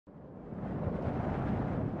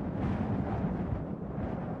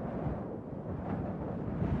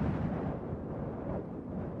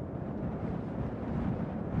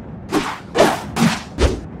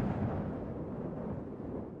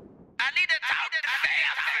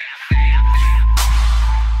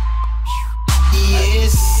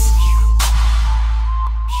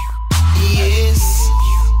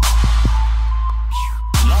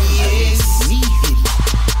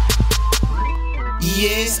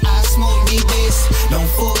Yes, I smoke the best, don't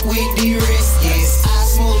fuck with the rest. Yes, I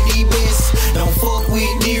smoke the best, don't fuck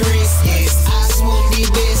with the rest. Yes, I smoke the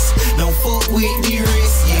best, don't fuck with the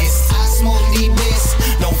rest. Yes, I smoke the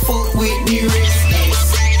best, don't fuck with the rest.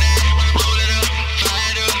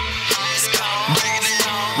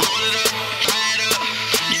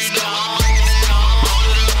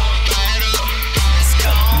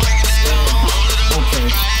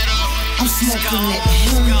 I'm smoking that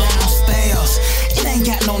him downstairs. It ain't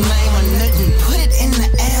got no name or nothing. Put it in the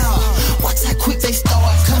air. Watch how quick they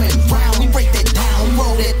start coming round. We break that down, we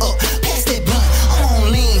roll that up. Pass that blunt. I'm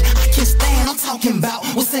on lean. I can't stand. I'm talking about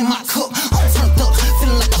what's in my cup. I'm turned up,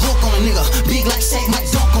 feeling like a hook on a nigga. Big like Shaq, might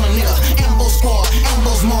dunk on a nigga. A.N.B.O.S squad,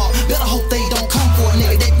 A.N.B.O.S mob. Better hope they don't come for a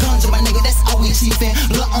nigga. That ganja, my nigga, that's all we chiefin'.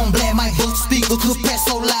 Blood on black, my book speaker could pass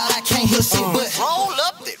so loud I can't hear shit. But roll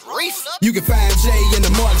up that reef. You can find Jay in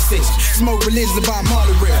the Marley section. Smoke religion by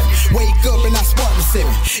Marley River. Wake up and I spark the 7.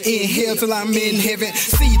 Inhale till I'm in heaven.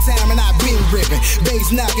 See time and I been ripping.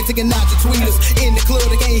 Bass knocking, taking out your tweeters. In the club,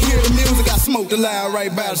 they can't hear the music. I smoke the loud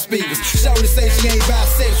right by the speakers. Shorty say she ain't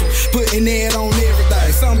bisexual. Putting that on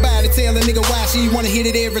everything. Somebody tell a nigga why she wanna hit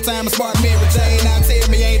it every time I spark Mary Jane. Now tell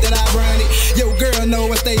me ain't that ironic. Yo girl know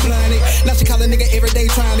I stay blinded. Now she call a nigga every day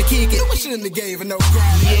trying to kick it. I shouldn't have gave her no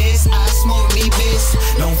grind. Yes, I smoke the best,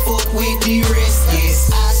 don't fuck with the rest.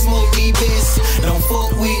 Yes, I smoke the best, don't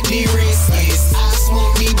fuck with the rest. Yes, I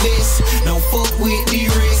smoke the best, don't fuck with the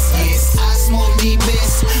rest. Yes, I smoke the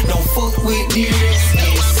best, don't fuck with the rest.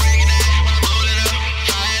 Yes.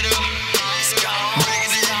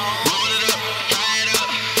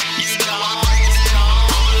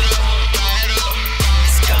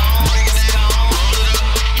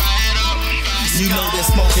 You know that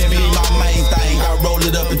smoking be my main thing. I roll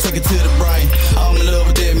it up and take it to the brain. I'm in love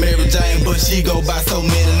with that Mary Jane, but she go by so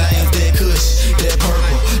many names. That Kush, that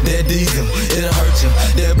purple, that diesel, it'll hurt you.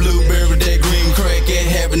 That blueberry, that green crack, it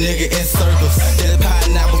have a nigga in circles. That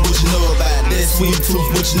pineapple, what you know about it? That sweet tooth,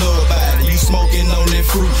 what you know about it? You smoking on that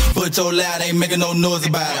fruit, but your loud ain't making no noise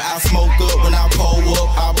about it. I smoke up when I pull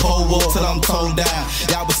up till I'm toned down.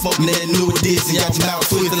 Y'all was smoking that new edition, y'all mouth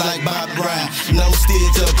twisted like Bob Brown. No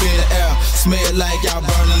stitch up in the air, smell like y'all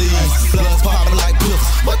burning leaves. Bloods popping like puffs.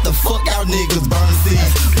 What the fuck y'all niggas burn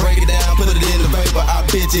seeds? Break it down, put it in the vapor. I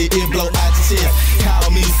bet you it blow out your chest.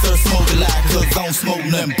 Call me Sir Smoke a lot, cause I don't smoke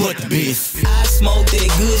nothing but the best. I smoke that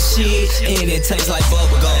good shit and it tastes like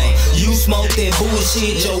bubblegum. You smoke that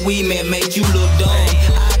bullshit, your weed man make you look dumb.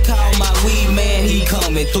 I call my weed man, he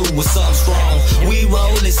coming through with something strong. We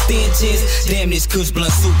rollin' stenches, damn this Kush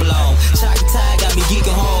blunt super long. Chocolate tie got me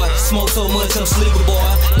geeking hard, smoke so much I'm sleeping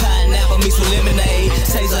boy. Pineapple mixed with lemonade,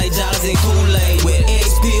 tastes like Jollies and Kool-Aid. With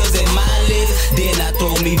X pills and my list, then I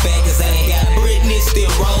throw me back cause I ain't got Britney still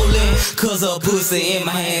rollin', cause her pussy in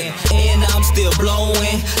my hand. And I'm still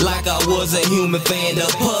blowing like I was a human fan. The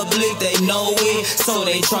public, they know it, so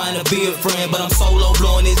they tryna be a friend. But I'm solo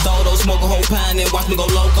blowing this dodo, smoke a whole pine and watch me go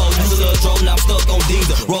loco. Use a little drone, now I'm stuck on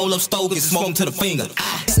diesel. Roll up stoke and smoke to the finger.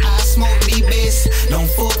 I smoke the best, don't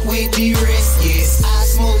fuck with the rest. Yes, I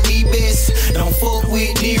smoke the best, don't fuck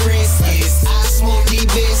with the rest. Yes, I smoke the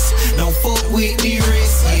best, don't fuck with the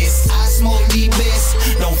rest. Yes, I smoke the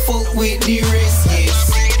best, don't fuck with the rest. Yes.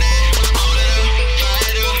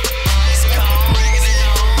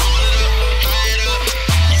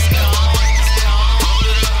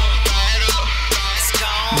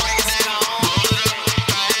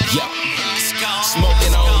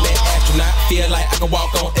 Smoking on that astronaut, feel like I can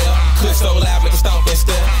walk on air. Cook so loud, make it stomp and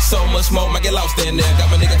stare. So much smoke, might get lost in there.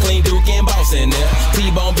 Got my nigga Clean Duke and Boss in there.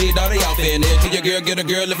 T-Bone Big Dog, they off in there. Till your girl get a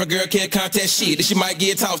girl, if a girl can't contest shit, then she might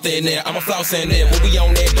get tossed in there. I'm a floss in there, when we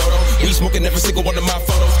on that dodo. We smoking every single one of my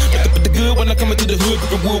photos. But the good when I come into the hood,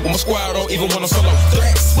 with the wood with my squad on, even when I'm solo.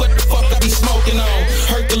 Threats, what the fuck I be smoking on?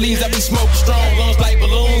 Hercules, I be smoking strong. Lungs like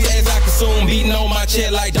balloons as I consume. Beating on my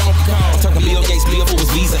chair like Donkey Kong. I'm talking Bill Gates, Bill who was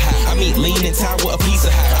Visa high. I mean leaning tower, a piece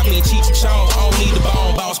of high. I mean Cheech and Chong, I don't need the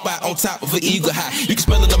bone. Ball spot on top of an eagle high. You can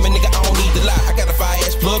spell it on me, nigga, I don't need the lie. I got a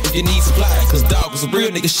fire-ass plug if you need supply. Cause dog was a real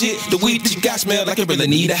nigga shit. The weed that you got smell like it really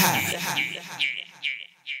need a high.